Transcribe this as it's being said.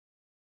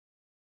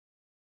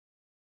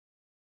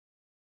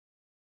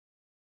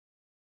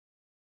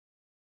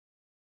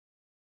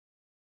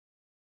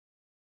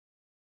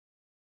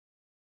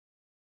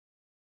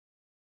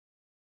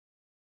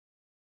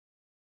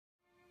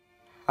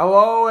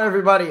Hello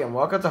everybody and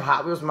welcome to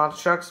Hot Wheels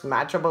Monster Trucks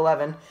Matchup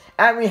 11.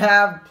 And we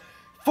have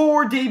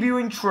 4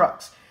 debuting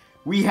trucks.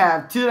 We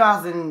have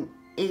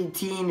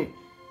 2018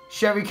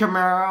 Chevy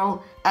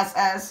Camaro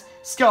SS,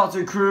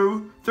 Skeleton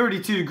Crew,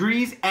 32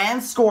 Degrees,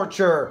 and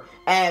Scorcher.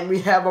 And we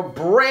have a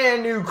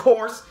brand new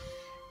course.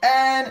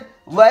 And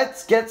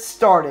let's get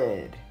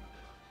started.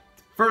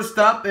 First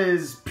up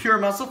is Pure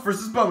Muscle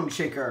versus Bone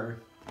Shaker.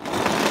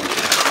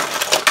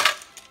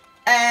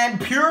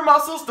 And Pure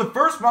Muscle's the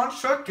first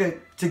monster truck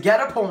to get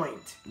a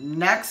point.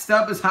 Next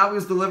up is Hot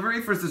Wheels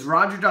Delivery versus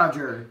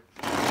Rodger.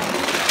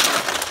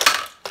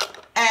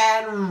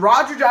 And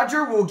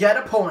Rodger will get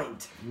a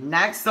point.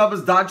 Next up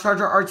is Dodge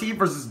Charger RT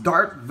versus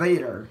Darth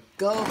Vader.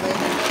 Go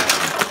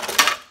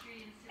Vader.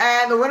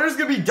 And the winner is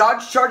going to be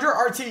Dodge Charger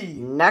RT.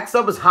 Next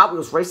up is Hot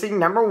Wheels Racing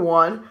number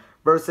 1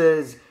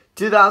 versus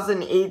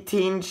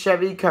 2018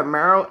 Chevy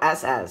Camaro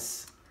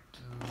SS.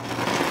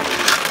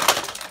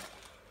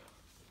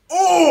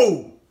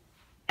 Oh!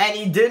 And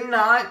he did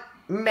not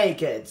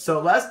make it.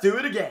 So let's do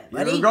it again.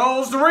 Ready? Here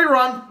goes the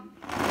rerun.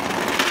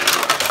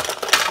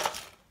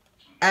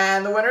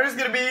 And the winner is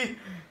going to be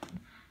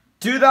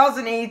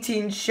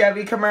 2018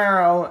 Chevy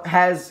Camaro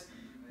has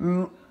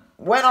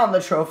went on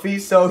the trophy,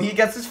 so he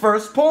gets his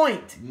first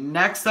point.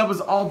 Next up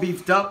is All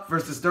Beefed Up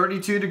versus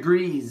 32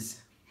 Degrees.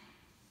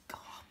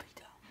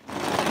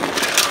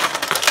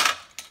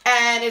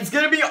 And it's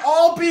going to be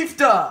All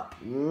Beefed Up.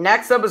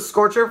 Next up is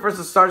Scorcher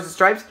versus Stars and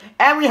Stripes.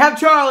 And we have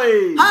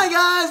Charlie. Hi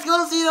guys,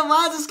 go see the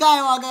Rise of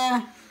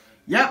Skywalker.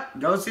 Yep,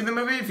 go see the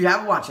movie if you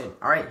haven't watched it.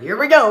 Alright, here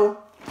we go.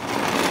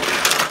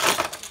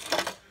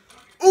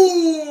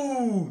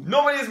 Ooh,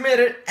 nobody has made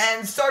it.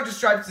 And Stars and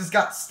Stripes just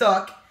got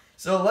stuck.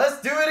 So let's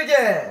do it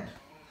again.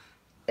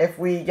 If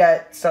we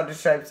get Stars and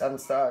Stripes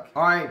unstuck.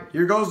 Alright,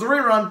 here goes the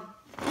rerun.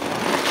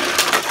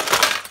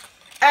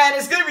 And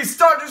it's going to be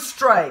Stars and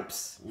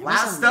Stripes.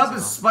 Last up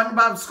is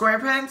Spongebob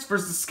Squarepants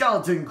versus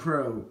Skeleton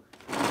Crew.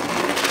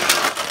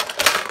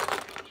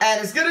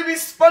 And it's going to be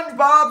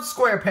Spongebob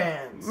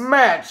Squarepants.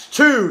 Match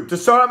 2. To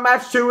start up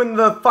match 2 in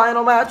the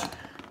final match,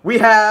 we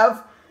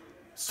have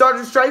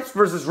Stars and Stripes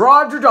versus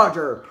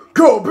Rodger.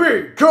 Go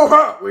big, go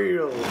Hot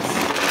Wheels.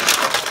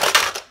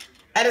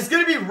 And it's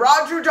going to be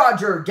Rodger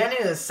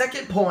getting the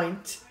second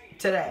point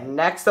today.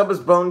 Next up is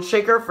Bone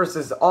Shaker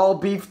versus All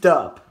Beefed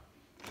Up.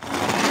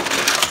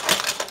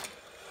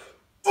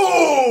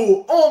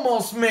 Oh,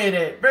 almost made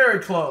it. Very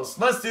close.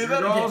 Let's do that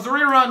again. The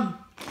rerun.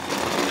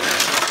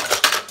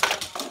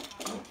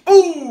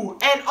 Ooh,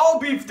 and All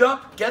Beefed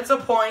Up gets a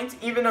point,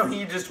 even though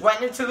he just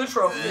went into the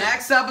trophy.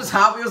 Next up is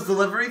Hot Wheels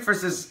Delivery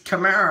versus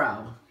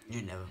Camaro.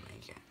 You never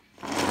make it.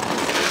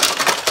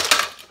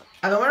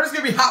 And the winner's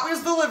going to be Hot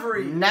Wheels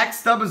Delivery.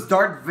 Next up is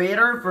Darth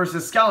Vader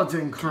versus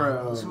Skeleton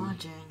Crew.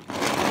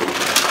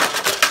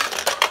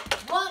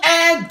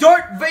 And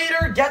Darth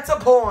Vader gets a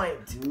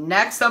point.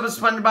 Next up is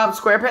SpongeBob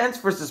Squarepants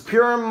versus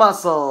Pure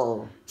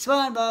Muscle.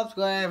 SpongeBob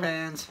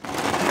Squarepants.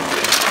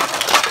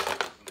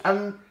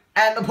 And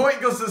the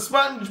point goes to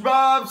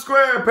SpongeBob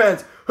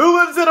Squarepants, who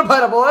lives in a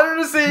pineapple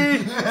under the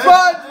sea.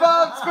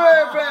 SpongeBob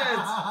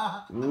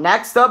Squarepants.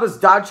 Next up is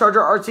Dodge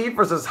Charger RT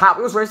versus Hot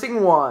Wheels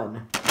Racing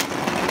 1.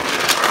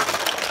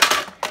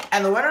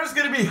 And the winner is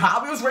going to be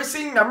Hot Wheels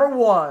Racing number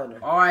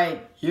 1.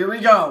 Alright, here we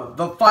go.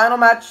 The final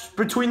match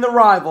between the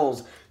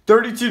rivals.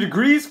 32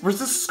 Degrees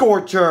versus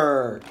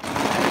Scorcher.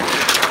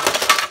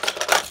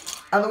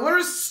 And the winner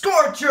is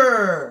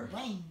Scorcher.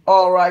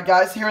 Alright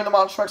guys, here in the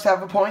monster trucks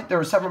have a point. There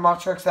are 7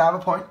 monster trucks that have a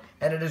point.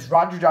 And it is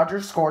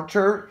Rodger,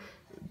 Scorcher,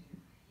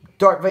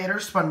 Darth Vader,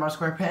 SpongeBob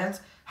SquarePants,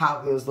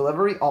 Hot Wheels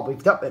Delivery, All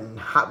Beefed Up, and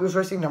Hot Wheels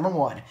Racing number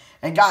 1.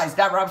 And guys,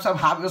 that wraps up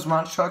Hot Wheels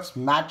Monster Trucks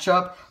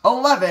Matchup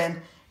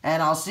 11.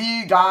 And I'll see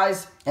you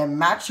guys in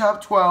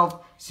Matchup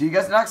 12. See you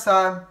guys next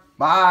time.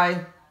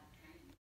 Bye.